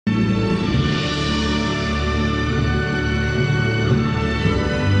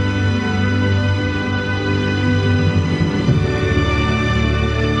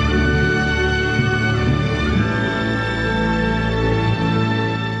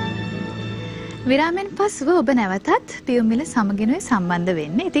විරාමෙන් පසුව ඔබ නැවතත් පියුම් විල සමගිනුයි සම්බන්ධ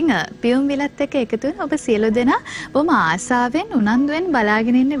වෙන්නේ. ඉතින් පියුම් විලත් එක්ක එකතු වෙන ඔබ සියලු දෙනා බොහොම ආසාවෙන් උනන්දුවෙන්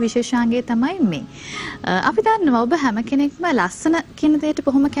බලාගෙන ඉන්න විශේෂාංගය තමයි මේ. අපි දන්නවා ඔබ හැම කෙනෙක්ම ලස්සන කියන දෙයට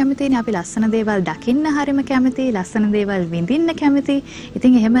බොහොම කැමතිනේ. අපි ලස්සන දේවල් දකින්න හරිම කැමතියි. ලස්සන දේවල් විඳින්න කැමතියි.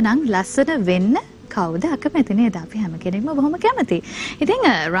 ඉතින් එහෙමනම් ලස්සන වෙන්න කවුද අකමැති නේද? අපි හැම කෙනෙක්ම බොහොම කැමතියි. ඉතින්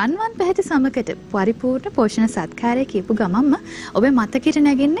රන්වන් පැහැති සමකට පරිපූර්ණ පෝෂණ සත්කාරය කියපු ගමන්ම ඔබේ මතකෙට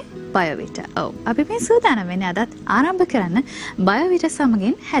නැගින්නේ බයෝවිට. ඔව්. අපි මේ සූදානම් වෙන්නේ අදත් ආරම්භ කරන්න බයෝවිට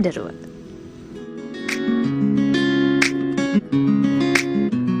සමගින් හැඩරුව.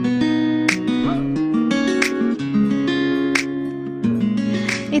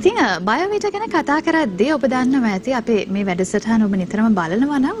 ඉතින් බයෝවිට ගැන කතා කරද්දී ඔබ දන්නවා ඇති අපේ මේ වැඩසටහන ඔබ නිතරම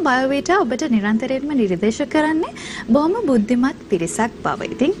බලනවා නම් බයෝවිට ඔබට නිරන්තරයෙන්ම නිර්දේශ කරන්නේ බොහොම බුද්ධිමත් පිරිසක් බව.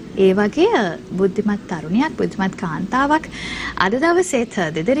 ඉතින් ඒ වගේ බුද්ධිමත් තරුණියක්, බුද්ධිමත් කාන්තාවක් අද දවසේත්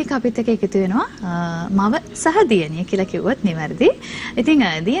දෙදෙනෙක් අපිත් එක්ක එකතු වෙනවා. මව සහ දියණිය කියලා කිව්වොත් නිවැරදි. ඉතින්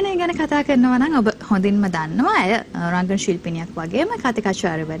දියණිය ගැන කතා කරනවා නම් ඔබ හොඳින්ම දන්නවා. ඇය රංගන ශිල්පිනියක් වගේම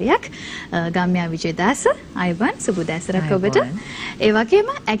කතිකාචාර්යවරියක්. ගම්‍යා විජේදාස අයවන් සුබදෑසරක් ඔබට. ඒ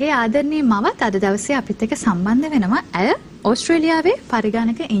වගේම ඇගේ ආදරණීය මවත් අද දවසේ අපිත් එක්ක සම්බන්ධ වෙනවා. ඇය ඕස්ට්‍රේලියාවේ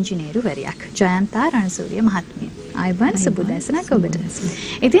පරිගණක ඉංජිනේරුවරියක් ජයන්තා රණසූරිය මහත්මිය. අයවන් සුබදෑසනක් ඔබට.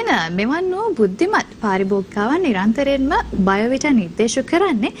 ඉතින් මෙවන් වූ බුද්ධිමත් පාරිභෝගිකාවන් නිරන්තරයෙන්ම බයෝවිට නිර්දේශ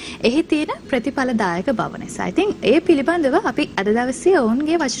කරන්නේ එහි තියෙන ප්‍රතිඵලදායක බව නිසා. ඉතින් ඒ පිළිබඳව අපි අද දවසේ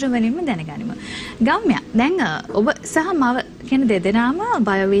ඔවුන්ගේ වචන වලින්ම දැනගනිමු. ගම්‍යා, දැන් ඔබ සහ මව කියන දෙදෙනාම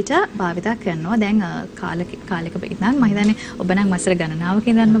බයෝවිට භාවිතා කරනවා. දැන් කාලෙක ඉඳන් මම හිතන්නේ ඔබ නම් වසර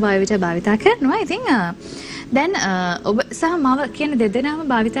ගණනාවක ඉඳන්ම බයෝවිට භාවිතා කරනවා. ඉතින් දැන් ඔබ සහ මව කියන දෙදෙනාම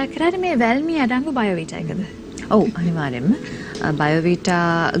භාවිතා කරන්නේ මේ වැල්මී අඩංගු බයෝවිට එකද? ඔව්, අනිවාර්යෙන්ම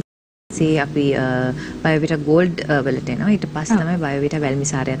බයෝවිටා අපි බයෝවිටා ගෝල්ඩ් වලට එනවා. ඊට පස්සේ තමයි බයෝවිටා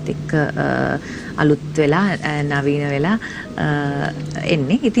වැල්මිසාරයත් එක්ක අලුත් වෙලා නවීන වෙලා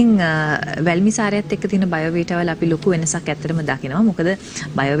එන්නේ. ඉතින් වැල්මිසාරයත් එක්ක තියෙන බයෝවිටා වල අපි ලොකු වෙනසක් ඇත්තටම දකිනවා. මොකද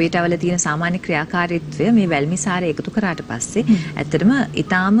බයෝවිටා වල තියෙන සාමාන්‍ය ක්‍රියාකාරීත්වය මේ වැල්මිසාරය එකතු කරාට පස්සේ ඇත්තටම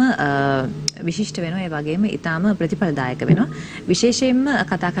ඊටාම විශිෂ්ට වෙනවා. ඒ වගේම ඊටාම ප්‍රතිඵලදායක වෙනවා. විශේෂයෙන්ම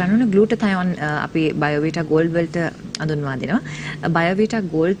කතා කරන්න ඕනේ ග්ලූටතයෝන් අපි බයෝවිටා ගෝල්ඩ් වලට අඳුන්වා දෙනවා. බයෝවිටා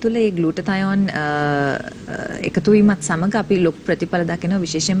ගෝල්ඩ් තුල ඒ ග්ලූටතයෝන් එකතු වීමත් සමග අපි ලොකු ප්‍රතිඵල දකිනවා.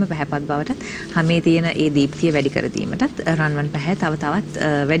 විශේෂයෙන්ම පැහැපත් බවටත් හැමේ තියෙන ඒ දීප්තිය වැඩි කර දීමටත් රන්වන් පැහැ තව තවත්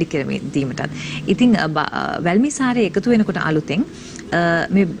වැඩි කර දීමටත්. ඉතින් වැල්මිසාරය එකතු වෙනකොට අලුතෙන්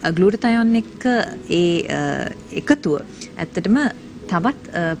මේ ග්ලූටතයෝන් එක්ක ඒ එකතුව ඇත්තටම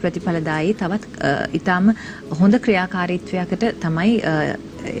තවත් ප්‍රතිඵලදායී තවත් ඊටාම හොඳ ක්‍රියාකාරීත්වයකට තමයි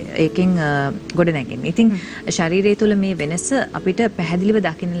ඒකෙන් ගොඩ නැගෙන්නේ. ඉතින් ශරීරය තුළ මේ වෙනස අපිට පැහැදිලිව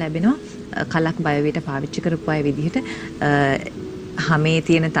දකින්න ලැබෙනවා කලක් බයෝවිට පාවිච්චි කරපු අය විදිහට. හැමේ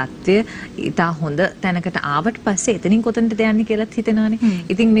තියෙන தত্ত্বය ඊටා හොඳ තැනකට ආවට පස්සේ එතනින් කොතනද යන්නේ කියලාත් හිතෙනවානේ.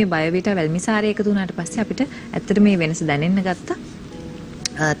 ඉතින් මේ බයෝවිට වැල්මිසාරය එකතු වුණාට පස්සේ අපිට ඇත්තට මේ වෙනස දැනෙන්න ගත්තා.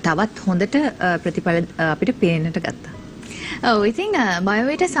 තවත් හොඳට ප්‍රතිඵල අපිට පේන්නට ගත්තා. ඔව්, ඉතින්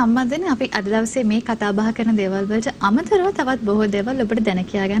බයෝවිට සම්බන්ධයෙන් අපි අද දවසේ මේ කතා බහ කරන දේවල් වලට අමතරව තවත් බොහෝ දේවල් ඔබට දැන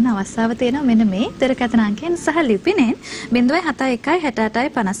කියා ගන්න අවස්ථාව තියෙනවා. මෙන්න මේ දුරකථන අංකයෙන් සහ ලිපිනෙන් 071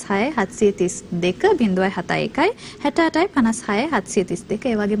 68 56 732 071 68 56 732.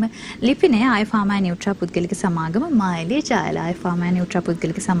 ඒ වගේම ලිපිනේ ආයිෆාමයි නියුට්‍රා පුද්ගලික සමාගම මායිලේ ජායල ආයිෆාමයි නියුට්‍රා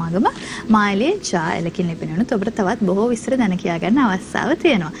පුද්ගලික සමාගම මායිලේ ජායලකින් ලිපිනුනොත් ඔබට තවත් බොහෝ විස්තර දැන කියා ගන්න අවස්ථාව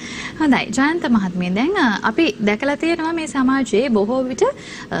තියෙනවා. හොඳයි, ජයන්ත මහත්මිය, දැන් අපි දැකලා තියෙනවා මේ සමාජයේ බොහෝ විට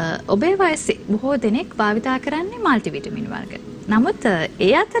ඔබේ වයසේ බොහෝ දෙනෙක් භාවිතා කරන්නේ මල්ටිවිටමින් වර්ග. නමුත්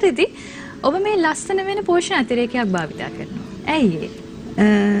ඒ අතරේදී ඔබ මේ ලස්සන වෙන පෝෂණ අතිරේකයක් භාවිතා කරනවා. ඇයි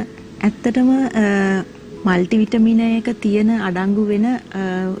ඒ? ඇත්තටම මල්ටිවිටමින් එක තියෙන අඩංගු වෙන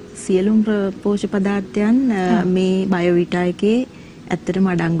සියලුම පෝෂක පදාර්ථයන් මේ බයෝවිටා එකේ ඇත්තටම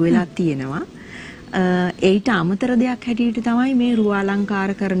අඩංගු වෙලා තියෙනවා. ඒට අමතර දෙයක් හැටියට තමයි මේ රුව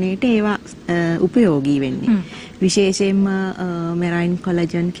අලංකාරකරණයට ඒවා උපයෝගී වෙන්නේ. විශේෂයෙන්ම මෙරයින්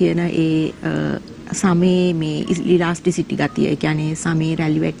කොලජන් කියන ඒ සමේ මේ ඉලාස්ටිසිටි ගතිය, ඒ කියන්නේ සමේ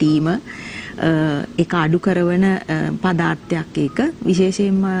රැලි වැටීම ඒක අඩු කරන පදාර්ථයක් ඒක.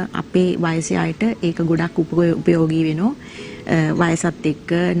 විශේෂයෙන්ම අපේ වයසේ අයට ඒක ගොඩක් උපයෝගී වෙනවා. වයසත්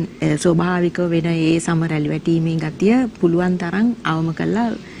එක්ක ස්වභාවික වෙන ඒ සම රැලි වැටීමේ ගතිය පුළුවන් තරම් අවම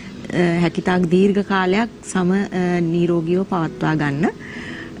කළා හැකිතාක් දීර්ඝ කාලයක් සම නිරෝගීව පවත්වා ගන්න.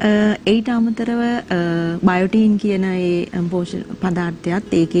 ඒට අමතරව බයෝටින් කියන ඒ පෝෂක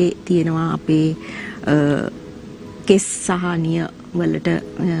පදාර්ථයත් ඒකේ තියෙනවා අපේ කෙස් සහ නිය වලට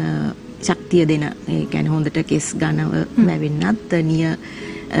ශක්තිය දෙන. ඒ කියන්නේ හොඳට කෙස් ගන්නව වැවෙන්නත් නිය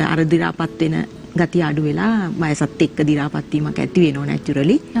අර දි รา පත් වෙන ගතිය අඩු වෙලා වයසත් එක්ක දි รา පත් වීමක් ඇති වෙනවා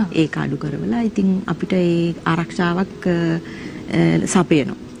නැචරලි. ඒක අඩු කරවලා ඉතින් අපිට ඒ ආරක්ෂාවක්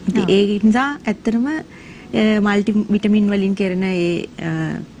සපයනවා. ඉතින් ඒ නිසා ඇත්තටම මල්ටි විටමින් වලින් කරන ඒ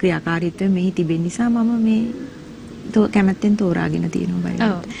ක්‍රියාකාරීත්වය මෙහි තිබෙන නිසා මම මේ කැමැත්තෙන් තෝරාගෙන තියෙනවා බයි.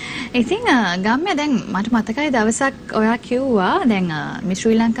 ඔව්. ඉතින් ගම්මිය දැන් මට මතකයි දවසක් ඔයා කිව්වා දැන් මේ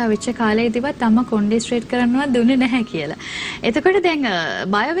ශ්‍රී ලංකාව වෙච්ච කාලේදීවත් අම්මා කොණ්ඩේ ස්ට්‍රේට් කරන්නවත් දුන්නේ නැහැ කියලා. එතකොට දැන්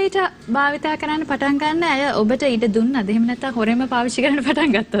බයෝවේටා භාවිතා කරන්න පටන් ගන්න අය ඔබට ඉඩ දුන්නද? එහෙම නැත්නම් හොරෙන්ම පාවිච්චි කරන්න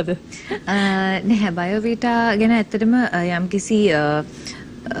පටන් ගත්තද? නැහැ බයෝවේටා ගැන ඇත්තටම යම්කිසි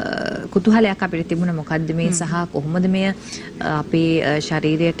කුතුහලයක් අපිට තිබුණා මොකද්ද මේ සහ කොහොමද මේ අපේ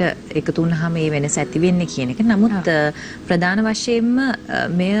ශරීරයට එකතු වුණාම මේ වෙනස ඇති වෙන්නේ කියන එක. නමුත් ප්‍රධාන වශයෙන්ම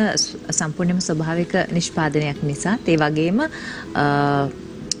මෙය සම්පූර්ණයෙන්ම ස්වභාවික නිෂ්පාදනයක් නිසා ඒ වගේම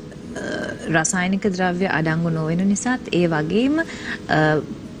රසායනික ද්‍රව්‍ය අඩංගු නොවන නිසාත් ඒ වගේම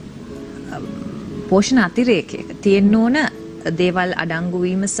පෝෂණ අතිරේකයක තියෙන්න ඕන දේවල් අඩංගු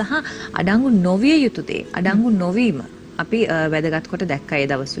වීම සහ අඩංගු නොවිය යුතු දේ අඩංගු නොවීම අපි වැදගත් කොට දැක්කා ඒ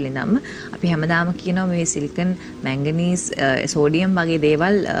දවස්වල ඉඳන්ම. අපි හැමදාම කියනවා මේ සිලිකන්, මැංගනීස්, සෝඩියම් වගේ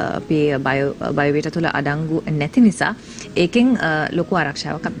දේවල් අපේ බයෝවේටා තුළ අඩංගු නැති නිසා ඒකෙන් ලොකු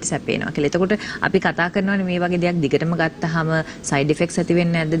ආරක්ෂාවක් අපිට සැපේනවා කියලා. එතකොට අපි කතා කරනවානේ මේ වගේ දෙයක් දිගටම ගත්තාම සයිඩ් ඉෆෙක්ට්ස් ඇති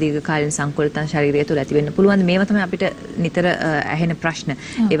වෙන්නේ නැද්ද? දීර්ඝකාලීන සංකල්පයන් ශරීරය තුළ ඇති වෙන්න පුළුවන්. මේවා තමයි අපිට නිතර ඇහෙන ප්‍රශ්න.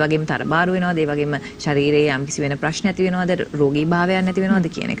 ඒ වගේම තරබාරු වෙනවද? ඒ වගේම ශරීරයේ යම්කිසි වෙන ප්‍රශ්න ඇති වෙනවද? රෝගී භාවයන් ඇති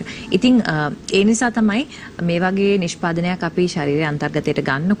වෙනවද කියන එක. ඉතින් ඒ නිසා තමයි මේ වගේ නිෂ්පාදනයක් අපි ශරීරයේ අන්තර්ගතයට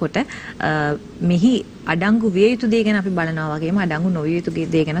ගන්නකොට මෙහි අඩංගු විය යුතු දේ ගැන අපි බලනවා වගේම අඩංගු නොවිය යුතු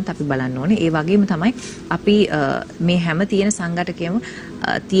දේ ගැනත් අපි බලන්න ඕනේ. ඒ වගේම තමයි අපි මේ හැම තියෙන සංඝටකයම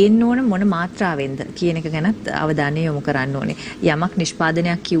තියෙන්න ඕන මොන මාත්‍රාවෙන්ද කියන එක ගැනත් අවධානය යොමු කරන්න ඕනේ. යමක්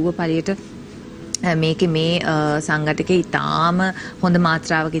නිෂ්පාදනයක් කිව්ව පළියට මේකේ මේ සංඝටකේ ඊටාම හොඳ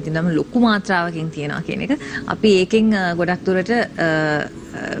මාත්‍රාවකින් තියෙනම ලොකු මාත්‍රාවකින් තියනවා කියන එක අපි ඒකෙන් ගොඩක් දුරට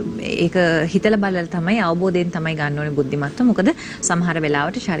ඒක හිතලා බලලා තමයි අවබෝධයෙන් තමයි ගන්න ඕනේ බුද්ධිමත්ව. මොකද සමහර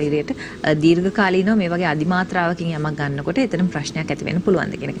වෙලාවට ශරීරයට දීර්ඝකාලීනව මේ වගේ අධිමාත්‍රාවකින් යමක් ගන්නකොට එතරම් ප්‍රශ්නයක් ඇති වෙන්න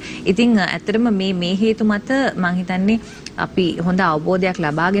පුළුවන් ද කියන එක. ඉතින් ඇත්තටම මේ හේතු මත මම හිතන්නේ අපි හොඳ අවබෝධයක්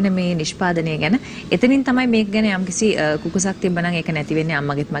ලබාගෙන මේ නිෂ්පාදනය ගැන එතනින් තමයි මේක ගැන යම්කිසි කුකුසක් තිබ්බනම් ඒක නැති වෙන්නේ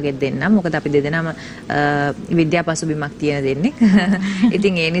අම්මගෙත් මගෙත් දෙන්නම්. මොකද අපි දෙදෙනාම විද්‍යා පසුබිමක් තියෙන දෙන්නෙක්.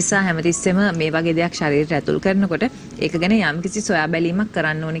 ඉතින් ඒ නිසා හැමතිස්සෙම මේ වගේ දෙයක් ශරීරයට ඇතුල් කරනකොට ඒක ගැන යම්කිසි සොයා බැලීමක්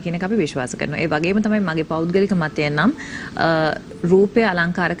කරන්න ඕනේ කියන එක අපි විශ්වාස කරනවා. ඒ වගේම තමයි මගේ පෞද්ගලික මතය නම් රූපය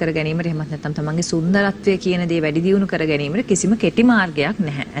අලංකාර කර ගැනීමට එහෙමත් නැත්නම් තමන්ගේ සුන්දරත්වය කියන දේ වැඩි දියුණු කර ගැනීමට කිසිම කෙටි මාර්ගයක්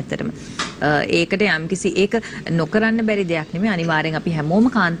නැහැ ඇත්තටම. ඒකට යම්කිසි ඒක නොකරන්න බැරි දෙයක් නෙමෙයි. අනිවාර්යෙන් අපි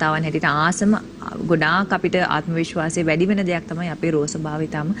හැමෝම කාන්තාවන් හැටියට ආසම ගොඩාක් අපිට ආත්ම විශ්වාසය වැඩි වෙන දෙයක් තමයි අපේ රෝස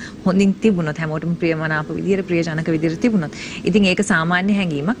භාවිතාම හොඳින් තිබුණොත් හැමෝටම ප්‍රියමනාප විදියට ප්‍රියජනක විදියට තිබුණොත්. ඉතින් ඒක සාමාන්‍ය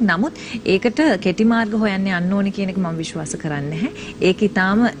හැඟීමක්. නමුත් ඒකට කෙටි මාර්ග හොයන්න යන්න ඕනේ කියන එක මම විශ්වාස කරන්නේ නැහැ. ඒක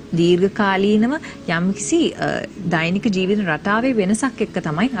ඊටාම දීර්ඝකාලීනව යම්කිසි දෛනික ජීවිත රටාවේ වෙනසක් එක්ක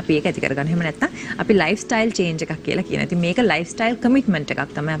තමයි අපි ඒක ඇති කරගන්නේ. එහෙම නැත්නම් අපි ලයිෆ් ස්ටයිල් චේන්ජ් එකක් කියලා කියනවා. ඉතින් මේක ලයිෆ් ස්ටයිල් කමිට්මන්ට්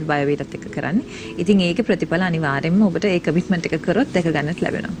එකක් තමයි අපි බයෝවේටත් එක්ක කරන්නේ. ඉතින් ඒකේ ප්‍රතිඵල අනිවාර්යයෙන්ම ඔබට ඒ කමිට්මන්ට් එක කරොත් දැක ගන්නට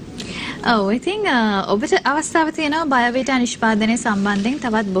ලැබෙනවා. ඔව් ඉතින් ඔබට අවස්ථාව තියෙනවා බයෝවේටා නිෂ්පාදනය සම්බන්ධයෙන්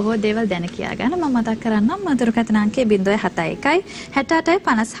තවත් බොහෝ දේවල් දැන කියා ගන්න. මම මතක් කරන්නම් දුරකථන අංකය 071 68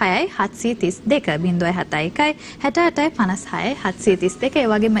 56 732 071 68 56 732. ඒ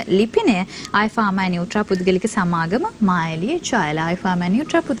වගේම ලිපිනය iFarma Nutra පුද්ගලික සමාගම මායලිය ජයල iFarma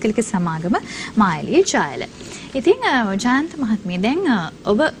Nutra පුද්ගලික සමාගම මායලිය ජයල. ඉතින් ජයන්ත මහත්මිය දැන්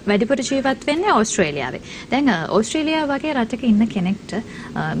ඔබ වැඩිපුර ජීවත් වෙන්නේ ඕස්ට්‍රේලියාවේ. දැන් ඕස්ට්‍රේලියාව වගේ රටක ඉන්න කෙනෙක්ට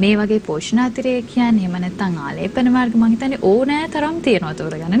මේ වගේ පෝෂණ අතිරේකයන් එහෙම නැත්නම් ආලේපන මාර්ග මම හිතන්නේ ඕනෑ තරම් තියෙනවා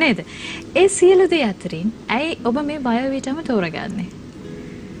තෝරගන්න නේද? ඒ සියලු දේ අතරින් ඇයි ඔබ මේ බයෝවීටම තෝරගන්නේ?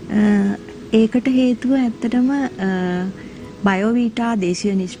 ඒකට හේතුව ඇත්තටම බයෝවීටා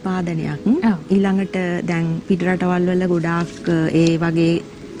දේශීය නිෂ්පාදනයක්. ඊළඟට දැන් පිටරටවල් වල ගොඩාක් ඒ වගේ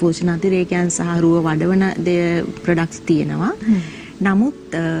පෝෂණ අතිරේකයන් සහ රුව වඩවන ප්‍රොඩක්ට්ස් තියෙනවා.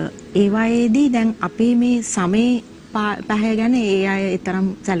 නමුත් ඒවායේදී දැන් අපේ මේ සමේ පැහැ ගැන ඒ අය තරම්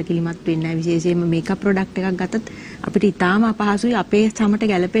සැලකිලිමත් වෙන්නේ නැහැ. විශේෂයෙන්ම මේකප් ප්‍රොඩක්ට් එකක් ගත්තත් අපිට ඉතාම අපහසුයි අපේ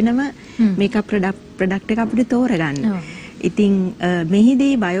සමට ගැලපෙනම මේකප් ප්‍රොඩක්ට් එක අපිට තෝරගන්න. ඉතින්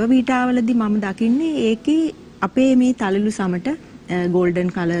මෙහිදී බයෝවීටා වලදී මම දකින්නේ ඒකේ අපේ මේ තලලු සමට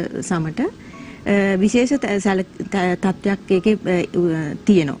ගෝල්ඩන් කලර් සමට විශේෂ තත්ත්වයක් ඒකේ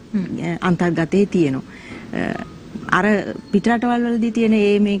තියෙනවා. අන්තර්ගතයේ තියෙනවා. අර පිටරටවල් වලදී තියෙන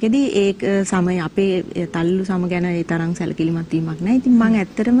මේකෙදී ඒක සමය අපේ තල්ලු සම ගැන ඒ තරම් සැලකිලිමත් වීමක් නැහැ. ඉතින් මම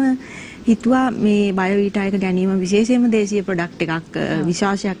ඇත්තටම හිතුවා මේ බයෝවීටා එක ගැනීම විශේෂයෙන්ම දේශීය ප්‍රොඩක්ට් එකක්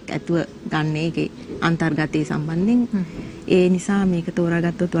විශ්වාසයක් ඇතුව ගන්න ඒකේ අන්තර්ගතයේ සම්බන්ධයෙන් ඒ නිසා මේක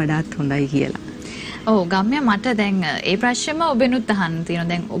තෝරාගත්තොත් වඩාත් හොඳයි කියලා. ඔව් ගම්ය මට දැන් ඒ ප්‍රශ්නම ඔබෙනුත් අහන්න තියෙනවා.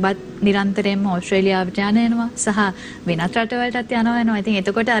 දැන් ඔබත් නිරන්තරයෙන්ම ඕස්ට්‍රේලියාවට යනවා සහ වෙනත් රටවලටත් යනවා. ඉතින්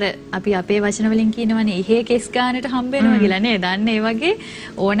එතකොට අර අපි අපේ වචන වලින් කියනවනේ ඉහේ කෙස් ගන්නට හම්බ වෙනවා කියලා නේද? අන්න ඒ වගේ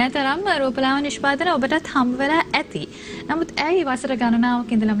ඕනෑතරම් රූපලාවන්‍ය නිෂ්පාදන ඔබටත් හම්බ වෙලා ඇති. නමුත් ඇයි වසර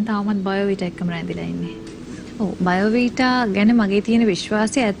ගණනාවක් ඉඳලම තවමත් බයෝවිටා එක්කම රැඳිලා ඉන්නේ? ඔව් බයෝවිටා ගැන මගේ තියෙන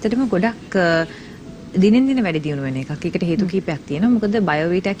විශ්වාසය ඇත්තටම ගොඩක් දිනෙන් දින වැඩි දියුණු වෙන එකක්. ඒකට හේතු කීපයක් තියෙනවා. මොකද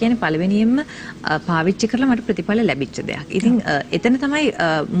බයෝවිටා කියන්නේ පළවෙනියෙන්ම පාවිච්චි කරලා මට ප්‍රතිඵල ලැබිච්ච දෙයක්. ඉතින් එතන තමයි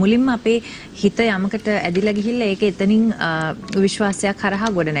මුලින්ම අපේ හිත යමකට ඇදිලා ගිහිල්ලා ඒක එතනින් විශ්වාසයක්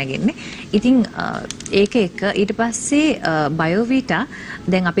හරහා ගොඩ නැගෙන්නේ. ඉතින් ඒක එක ඊට පස්සේ බයෝවිටා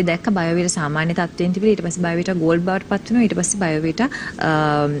දැන් අපි දැක්ක බයෝවිටා සාමාන්‍ය තත්ත්වයෙන් තිබිලා ඊට පස්සේ බයෝවිටා ගෝල්ඩ් බවට පත් වෙනවා. ඊට පස්සේ බයෝවිටා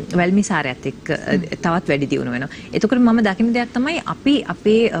වැල්මිසාරයත් එක්ක තවත් වැඩි දියුණු වෙනවා. එතකොට මම දකින දෙයක් තමයි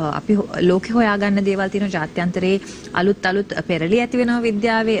අපි ලෝකේ හොයාගන්න දේවල් තියෙනවා. ජාත්‍යන්තරයේ අලුත් පෙරලි ඇති වෙනවා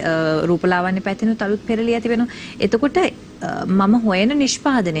විද්‍යාවේ රූපලාවන්‍ය පැතිනුත් අලුත් පෙරලි ඇති වෙනවා. එතකොට මම හොයන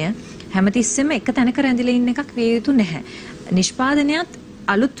නිෂ්පාදනය හැමතිස්සෙම එක තැනක රැඳිලා ඉන්න එකක් විය යුතු නැහැ. නිෂ්පාදනයත්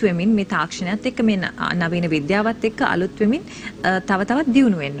අලුත් වෙමින් මේ තාක්ෂණයත් එක්ක මේ නවීන විද්‍යාවත් එක්ක අලුත් වෙමින් තව තවත්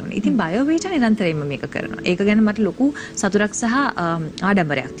දියුණු වෙන්න ඕනේ. ඉතින් බයෝවිටා නිරන්තරයෙන්ම මේක කරනවා. ඒක ගැන මට ලොකු සතුටක් සහ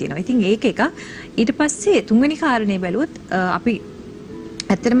ආඩම්බරයක් තියෙනවා. ඉතින් ඒක එක ඊට පස්සේ තුන්වෙනි කාරණේ බැලුවොත් අපි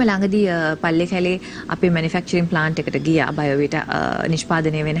ඇත්තටම ළඟදී පල්ලේ කැලේ අපේ මැනුෆැක්චරින් ප්ලාන්ට් එකට ගියා බයෝවිටා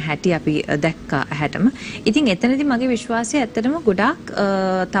නිෂ්පාදනය වෙන හැටි අපි දැක්කා හැටම. ඉතින් එතනදී මගේ විශ්වාසය ඇත්තටම ගොඩාක්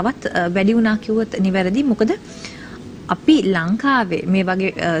තවත් වැඩි වුණා කිව්වොත් නිවැරදි. මොකද අපි ලංකාවේ මේ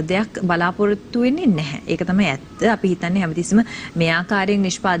වගේ දෙයක් බලාපොරොත්තු වෙන්නේ නැහැ. ඒක තමයි ඇත්ත. අපි හිතන්නේ හැමතිස්සෙම මේ ආකාරයෙන්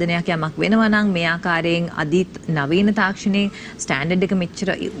නිෂ්පාදනයක් යමක් වෙනවා නම් මේ ආකාරයෙන් අදීත් නවීන තාක්ෂණයේ ස්ටෑන්ඩඩ් එක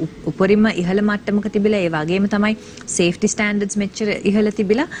මෙච්චර උපරිම ඉහළ මට්ටමක තිබිලා ඒ වගේම තමයි සේෆ්ටි ස්ටෑන්ඩඩ්ස් මෙච්චර ඉහළ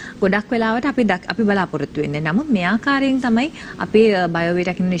තිබිලා ගොඩක් වෙලාවට අපි බලාපොරොත්තු වෙන්නේ. නමුත් මේ ආකාරයෙන් තමයි අපේ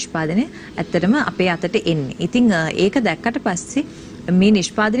බයෝවිටා කියන නිෂ්පාදනය ඇත්තටම අපේ අතට එන්නේ. ඉතින් ඒක දැක්කට පස්සේ මේ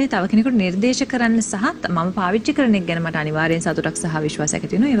නිෂ්පාදනය තව කෙනෙකුට නිර්දේශ කරන්න සහ මම පාවිච්චි කරන එක ගැන මට අනිවාර්යෙන් සතුටක් සහ විශ්වාසයක්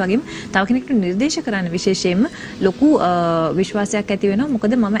ඇති වෙනවා. ඒ වගේම තව කෙනෙකුට නිර්දේශ කරන්න විශේෂයෙන්ම ලොකු විශ්වාසයක් ඇති වෙනවා.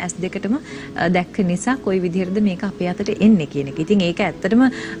 මොකද මම S2ටම දැක්ක නිසා කොයි විදිහටද මේක අපේ අතට එන්නේ කියන එක. ඉතින් ඒක ඇත්තටම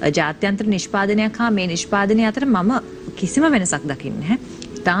ජාත්‍යන්තර නිෂ්පාදනයක් හා මේ නිෂ්පාදනය අතර මම කිසිම වෙනසක් දකින්නේ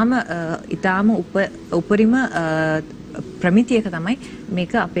නැහැ. ඊටාම උපරිම ප්‍රමිතියක තමයි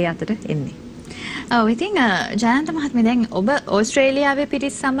මේක අපේ අතට එන්නේ. ඔව් ඉතින් ජයන්ත මහත්මිය දැන් ඔබ ඕස්ට්‍රේලියාවේ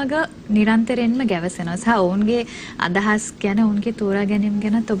පිරිස් සමග නිරන්තරයෙන්ම ගැවසෙනවා සහ ඔවුන්ගේ අදහස් ගැන ඔවුන්ගේ තෝරා ගැනීම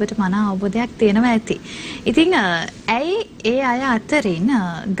ගැනත් ඔබට මනා අවබෝධයක් තියෙනවා ඇති. ඉතින් ඇයි ඒ අය අතරින්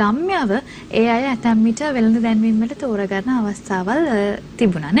ගම්‍යව ඒ අය ඇතැම් විට වෙළඳ දැන්වීම වලට තෝරා ගන්න අවස්ථාවල්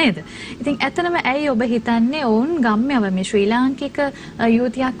තිබුණා නේද? ඉතින් ඇත්තනම ඇයි ඔබ හිතන්නේ ඔවුන් ගම්‍යව මේ ශ්‍රී ලාංකික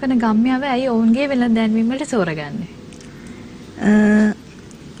යුවතියක් වන ගම්‍යව ඇයි ඔවුන්ගේ වෙළඳ දැන්වීම වලට තෝරගන්නේ?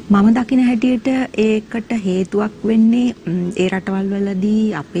 මම දකින හැටියට ඒකට හේතුවක් වෙන්නේ ඒ රටවල්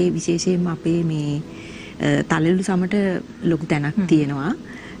වලදී අපේ විශේෂයෙන්ම අපේ මේ තලෙලු සමට ලොකු තැනක් තියෙනවා.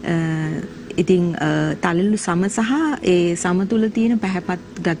 ඉතින් තලෙලු සම සහ ඒ සම තුල තියෙන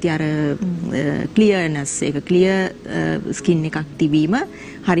පැහැපත් ගති අර ක්ලියර්නස් එක ක්ලියර් ස්කින් එකක් තිබීම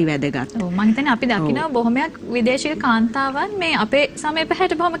හරි වැදගත්. ඔව් මම හිතන්නේ අපි දකිනවා බොහොමයක් විදේශික කාන්තාවන් මේ අපේ සමේ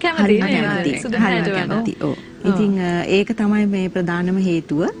පැහැට බොහොම කැමතියි. සුදු පැහැට වගේ. ඉතින් ඒක තමයි මේ ප්‍රධානම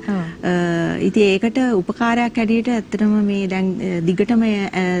හේතුව. ඉතින් ඒකට උපකාරයක් ඇටියට ඇත්තටම මේ දැන් දිගටම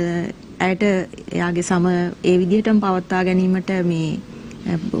ඇයට එයාගේ සම ඒ විදිහටම පවත්වා ගැනීමට මේ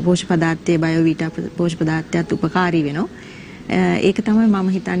පෝෂක පදාර්ථයේ බයෝවිටා පෝෂක පදාර්ථයත් උපකාරී වෙනවා. ඒක තමයි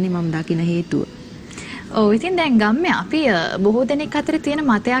මම හිතන්නේ මම දකින හේතුව. ඔව් ඉතින් දැන් ගම්මේ අපි බොහෝ දෙනෙක් අතර තියෙන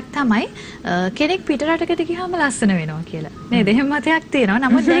මතයක් තමයි කෙනෙක් පිටරටකට ගියාම ලස්සන වෙනවා කියලා. නේද? එහෙම මතයක් තියෙනවා.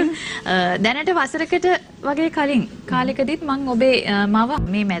 නමුත් දැන් දැනට වසරකට වගේ කලින් කාලෙකදීත් මම ඔබේ මව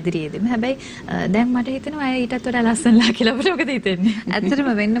මේ මැදිරියේදී. හැබැයි දැන් මට හිතෙනවා අය ඊටත් වඩා ලස්සනලා කියලා. අපිට මොකද හිතෙන්නේ?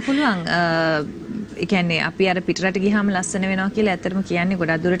 ඇත්තටම වෙන්න පුළුවන්. ඒ කියන්නේ අපි අර පිටරට ගියාම ලස්සන වෙනවා කියලා ඇත්තටම කියන්නේ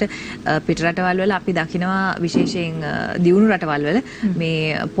ගොඩක් දුරට පිටරටවල් වල අපි දකිනවා විශේෂයෙන් දියුණු රටවල් වල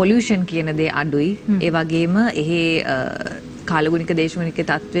මේ පොලියුෂන් කියන දේ අඩුයි. ඒ වගේම එහි කාලගුණික දේශගුණික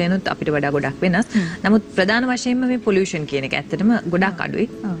තත්ත්වයනොත් අපිට වඩා ගොඩක් වෙනස්. නමුත් ප්‍රධාන වශයෙන්ම මේ පොලියුෂන් කියන එක ඇත්තටම ගොඩක් අඩුයි.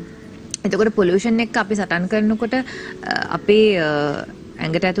 එතකොට පොලියුෂන් එක අපි සටන් කරනකොට අපේ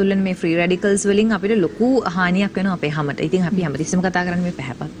ඇඟට ඇතුල් වෙන මේ ෆ්‍රී රැඩිකල්ස් වලින් අපිට ලොකු හානියක් වෙනවා අපේ හැමට. ඉතින් අපි හැමතිස්සෙම කතා කරන්නේ මේ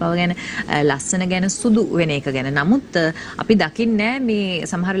පැහැපත් බව ගැන, ලස්සන ගැන, සුදු වෙන එක ගැන. නමුත් අපි දකින්නේ මේ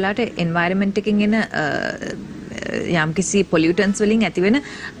සමහර වෙලාවට එන්වයරන්මන්ට් එකකින් එන යම්කිසි පොලියුටන්ස් වලින් ඇතිවෙන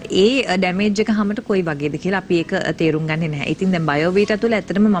ඒ ඩැමේජ් එක හැමට කොයි වගේද කියලා අපි ඒක තේරුම් ගන්නේ නැහැ. ඉතින් දැන් බයෝවිටා තුළ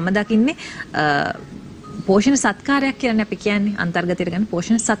ඇත්තටම මම දකින්නේ පෝෂණ සත්කාරයක් කියලා අපි කියන්නේ අන්තර්ගතයට ගන්න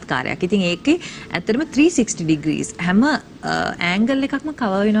පෝෂණ සත්කාරයක්. ඉතින් ඒකේ ඇත්තටම 360 degrees හැම ඇන්ගල් එකක්ම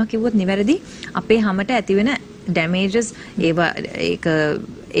කවර් වෙනවා කිව්වොත් නිවැරදි. අපේ හැමට ඇතිවෙන damages ඒවා ඒක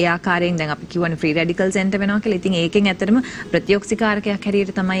ඒ ආකාරයෙන් දැන් අපි කියවනේ ෆ්‍රී රැඩිකල්ස් එන්ටර් වෙනවා කියලා. ඉතින් ඒකෙන් ඇත්තටම ප්‍රතිඔක්සිකාරකයක්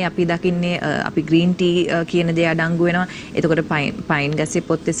හැටියට තමයි අපි දකින්නේ අපි ග්‍රීන් ටී කියන දේ අඩංගු වෙනවා. එතකොට පයින් ගස්සේ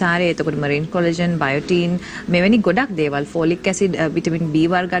පොත්තේසාරය, එතකොට මරීන් කොලජන්, බයෝටින් මෙවැනි ගොඩක් දේවල්, ෆෝලික් ඇසිඩ්, විටමින් B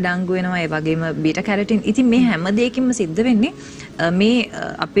වර්ග අඩංගු වෙනවා. ඒ වගේම බීටා කැරටින්. ඉතින් මේ හැම දෙයකින්ම සිද්ධ වෙන්නේ මේ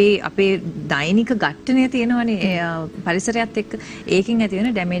අපේ දෛනික ඝට්ටනය තියෙනවනේ පරිසරයත් එක්ක ඒකෙන් ඇති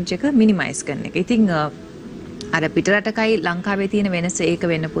වෙන ඩැමේජ් එක මිනිමයිස් කරන එක. ඉතින් අර පිටරටකයි ලංකාවේ තියෙන වෙනස ඒක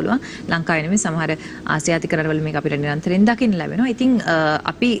වෙන්න පුළුවන්. ලංකාවේ නෙමෙයි සමහර ආසියාතික රටවල මේක අපිට නිරන්තරයෙන් දකින්න ලැබෙනවා. ඉතින්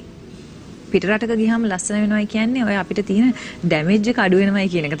අපි පිටරටක ගියාම ලස්සන වෙනවයි කියන්නේ ඔය අපිට තියෙන ඩැමේජ් එක අඩු වෙනවයි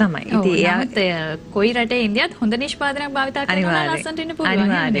කියන එක තමයි. ඉතින් එයාත් කොයි රටේ ඉන්දියාත් හොඳ නිෂ්පාදනයක් භාවිතා කරනවා ලස්සනට ඉන්න පුළුවන්.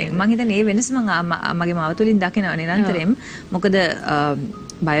 අනිවාර්යයෙන්. මම හිතන්නේ මේ වෙනස මගේ මාව තුලින් දකිනවා නිරන්තරයෙන්. මොකද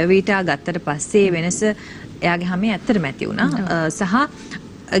බයෝවීටා ගත්තට පස්සේ වෙනස එයාගේ හැමේ ඇත්තටම ඇති වුණා. සහ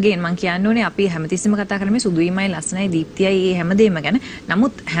again මම කියන්න ඕනේ අපි හැමතිස්සෙම කතා කරන්නේ සුදුයිමයි ලස්සනයි දීප්තියයි මේ හැමදේම ගැන.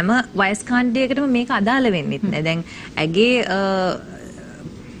 නමුත් හැම වයස් කාණ්ඩයකටම මේක අදාළ වෙන්නේ නැහැ. දැන් ඇගේ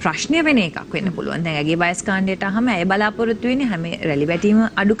ප්‍රශ්නය වෙන එකක් වෙන්න පුළුවන්. දැන් ඇගේ වයස් කාණ්ඩයට අහම ඇය බලාපොරොත්තු වෙන්නේ හැම රැලි වැටීම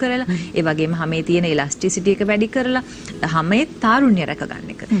අඩු කරලා, ඒ වගේම හැමේ තියෙන ඉලාස්ටිසිටි එක වැඩි කරලා, හැමේ තාරුණ්‍ය රැක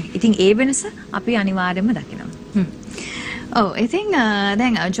ගන්න එක. ඉතින් ඒ වෙනස අපි අනිවාර්යයෙන්ම දකිනවා. ඔව් ඉතින්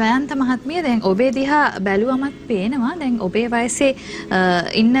දැන් ජයන්ත මහත්මිය දැන් ඔබේ දිහා බැලුවමත් පේනවා දැන් ඔබේ වයසේ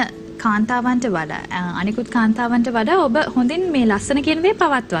ඉන්න කාන්තාවන්ට වඩා අනිකුත් කාන්තාවන්ට වඩා ඔබ හොඳින් මේ ලස්සන කියන දේ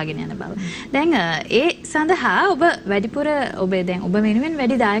පවත්වාගෙන යන බව. දැන් ඒ සඳහා ඔබ වැඩිපුර ඔබේ දැන් ඔබ වෙනුවෙන්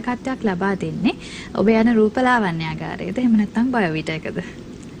වැඩි දායකත්වයක් ලබා දෙන්නේ ඔබ යන රූපලාවන්‍යාගාරයේද එහෙම නැත්නම් බයෝවිටයකද?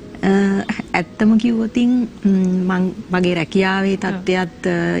 ඇත්තම කිව්වොතින් මගේ රැකියාවේ තත්ත්වයක්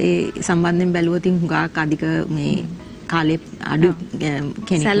ඒ සම්බන්ධයෙන් බැලුවොතින් හුඟක් අධික මේ කාලේ අඩු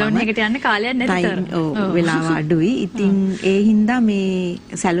කෙනෙක් සැලොන් එකට යන්න කාලයක් නැතිතර. ඔව් වෙලාව අඩුයි. ඉතින් ඒ හින්දා මේ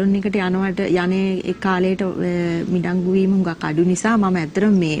සැලොන් එකට යනවට යන්නේ ඒ කාලේට මිඩංගු වීම හුඟක් අඩු නිසා මම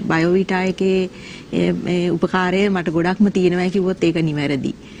ඇත්තටම මේ බයෝවිටා එකේ මේ උපකාරය මට ගොඩක්ම තියෙනවා කිව්වොත් ඒක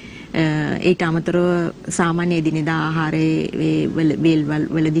නිවැරදි. ඒට අමතරව සාමාන්‍ය එදිනෙදා ආහාරයේ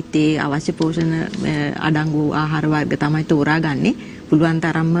වලදීත් ඒ අවශ්‍ය පෝෂණ අඩංගු ආහාර වර්ග තමයි තෝරාගන්නේ. පුළුවන්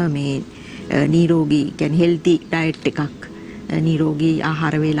තරම්ම මේ නිරෝගී කියන්නේ හෙල්ති ඩයට් එකක් නිරෝගී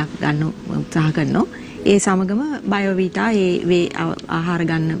ආහාර වේලක් ගන්න උත්සාහ කරනවා. ඒ සමගම බයෝවිටා ඒ ආහාර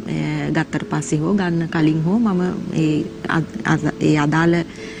ගත්තට පස්සේ හෝ ගන්න කලින් හෝ මම ඒ අදාළ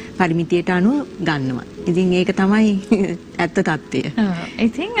පරිමිතියට අනුව ගන්නවා. ඉතින් ඒක තමයි ඇත්ත තත්ත්වය.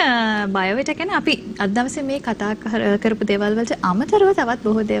 ඉතින් බයෝවිටා කියන්නේ අපි අද දවසේ මේ කතා කරපු දේවල් වලට අමතරව තවත්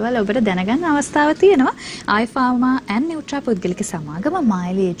බොහෝ දේවල් ඔබට දැනගන්න අවස්ථාවක් තියෙනවා. iPharma and Nutra පුද්ගලික සමාගම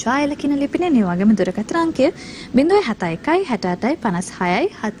මායිලි ජායල කියන ලිපිනේ මේ වගේම දුරකථන අංකය 071 68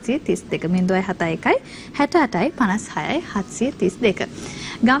 56 732 071 68 56 732.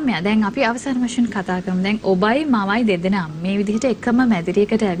 ගම්මියා දැන් අපි අවසන් වශයෙන් කතා කරමු. දැන් ඔබයි මමයි දෙදෙනා මේ විදිහට එකම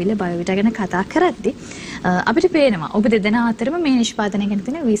මැදිරියකට ඇවිල්ලා බයෝවිටා ගැන කතා කරද්දී අපිට පේනවා ඔබ දෙදෙනා අතරම මේ නිෂ්පාදනය ගැන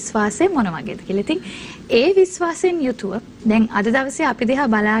තියෙන විශ්වාසය මොන වගේද කියලා. ඉතින් ඒ විශ්වාසයෙන් යුතුව දැන් අද දවසේ අපි දිහා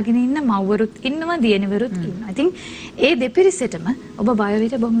බලාගෙන ඉන්න මව්වරුත් ඉන්නවා, දියණිවරුත් ඉන්නවා. ඉතින් ඒ දෙපිරිසටම ඔබ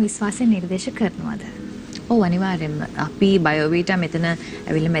බයෝවිටා බොහොම විශ්වාසයෙන් නිර්දේශ කරනවද? ඔව් අනිවාර්යෙන්ම. අපි බයෝවිටා මෙතන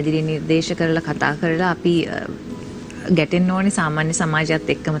ඇවිල්ලා මැදිරිය නිර්දේශ කරලා කතා කරලා අපි ගැටෙන්න ඕනේ සාමාන්‍ය සමාජයත්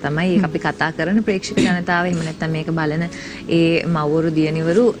එක්කම තමයි. ඒක අපි කතා කරන ප්‍රේක්ෂක ජනතාව එහෙම නැත්නම් මේක බලන ඒ මව්වරු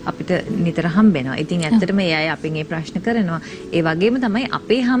දියණිවරු අපිට නිතර හම්බෙනවා. ඉතින් ඇත්තටම ඒ අය අපෙන් මේ ප්‍රශ්න කරනවා. ඒ වගේම තමයි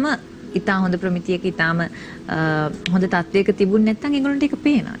අපේ හැම ඉතා හොඳ ප්‍රමිතියක ඉතාම හොඳ තත්වයක තිබුණ නැත්නම් ඒගොල්ලන්ට ඒක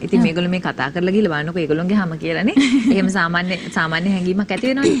පේනවා. ඉතින් මේගොල්ලෝ මේ කතා කරලා ගිහලා බලනකො ඒගොල්ලෝගේ හැම කියලානේ. එහෙම සාමාන්‍ය හැඟීමක් ඇති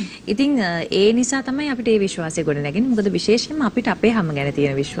වෙනවනේ. ඉතින් ඒ නිසා තමයි අපිට මේ විශ්වාසය ගොඩ නැගෙන්නේ. මොකද විශේෂයෙන්ම අපිට අපේ හැම ගැන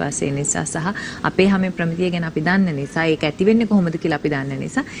තියෙන විශ්වාසය නිසා සහ අපේ හැම ප්‍රමිතිය ගැන අපි දන්න නිසා ඒක ඇති වෙන්නේ කොහොමද කියලා අපි දන්න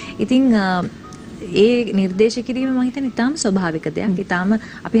නිසා. ඉතින් ඒ නිර්දේශ කිරීම මම හිතන්නේ ඉතාම ස්වභාවික දෙයක්. ඉතාම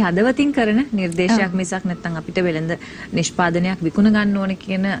අපි හදවතින් කරන නිර්දේශයක් මිසක් නැත්නම් අපිට වෙළඳ නිෂ්පාදනයක් විකුණ ගන්න ඕනේ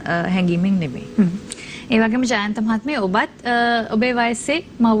කියන හැඟීමෙන් නෙමෙයි. ඒ වගේම ජයන්ත මහත්මිය ඔබත් ඔබේ වයසේ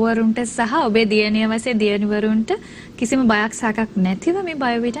මව්වරුන්ට සහ ඔබේ දියණිය වයසේ දියණිවරුන්ට කිසිම බයක් සාකක් නැතිව මේ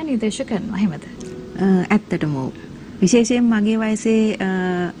බයෝවිටා නිර්දේශ කරනවා. එහෙමද? ඇත්තටම විශේෂයෙන් මගේ වයසේ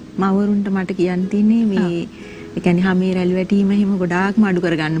මව්වරුන්ට මට කියන්න තියෙන්නේ මේ ඒ කියන්නේ හැමේ රැලි වැටීම එහෙම ගොඩාක්ම අඩු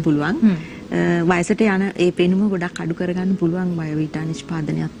කරගන්න පුළුවන්. වයසට යන ඒ පෙනුම ගොඩක් අඩු කරගන්න පුළුවන් බයෝවිටා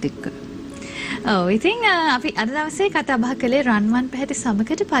නිෂ්පාදනයත් එක්ක. ඔව් ඉතින් අපි අද දවසේ කතා බහ කළේ රන්වන් පැහැති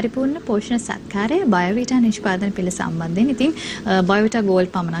සමකට පරිපූර්ණ පෝෂණ සත්කාරය බයෝවිටා නිෂ්පාදන පිළ සම්බන්ධයෙන්. ඉතින් බයෝවිටා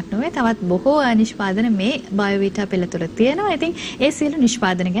ගෝල්ඩ් පමණක් නොවේ තවත් බොහෝ නිෂ්පාදන මේ බයෝවිටා පිළ තුළ තියෙනවා. ඉතින් ඒ සියලු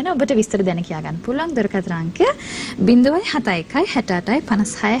නිෂ්පාදන ගැන ඔබට විස්තර දැන කියා ගන්න පුළුවන් දුරකථන අංකය 071 68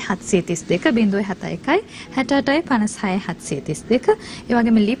 56 732 071 68 56 732. ඒ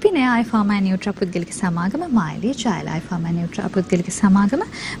වගේම ලිපිනය iFarma Nutra පුද්ගලික සමාගම මායිලි ජයල iFarma Nutra පුද්ගලික සමාගම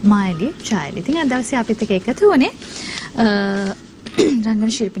මායිලි ජයල. ඉතින් අද දවසේ අපිත් එක්ක එකතු වුණේ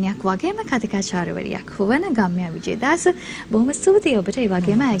රංගන ශිල්පිනියක් වගේම කතිකාචාර්යවරියක් වන ගම්මියා විජේදාස. බොහොම ස්තුතියි ඔබට. ඒ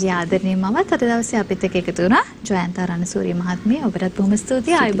වගේම ඇගේ ආදරණීය මමත් අද දවසේ අපිත් එක්ක එකතු වුණා ජයන්තා රණසූරිය මහත්මිය. ඔබටත් බොහොම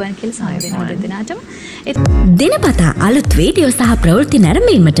ස්තුතියි ආයුබෝවන් කියලා සමය වෙනවා දෙනාටම. දිනපතා අලුත් වීඩියෝ සහ ප්‍රවෘත්ති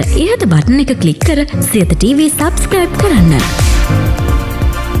නැරඹීමට ඉහත බටන් එක ක්ලික් කර සියත TV subscribe කරන්න.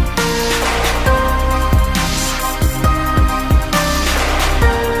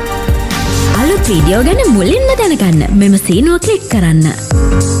 අලුත් වීඩියෝ ගැන මුලින්ම දැනගන්න මෙම සීනුව ක්ලික් කරන්න.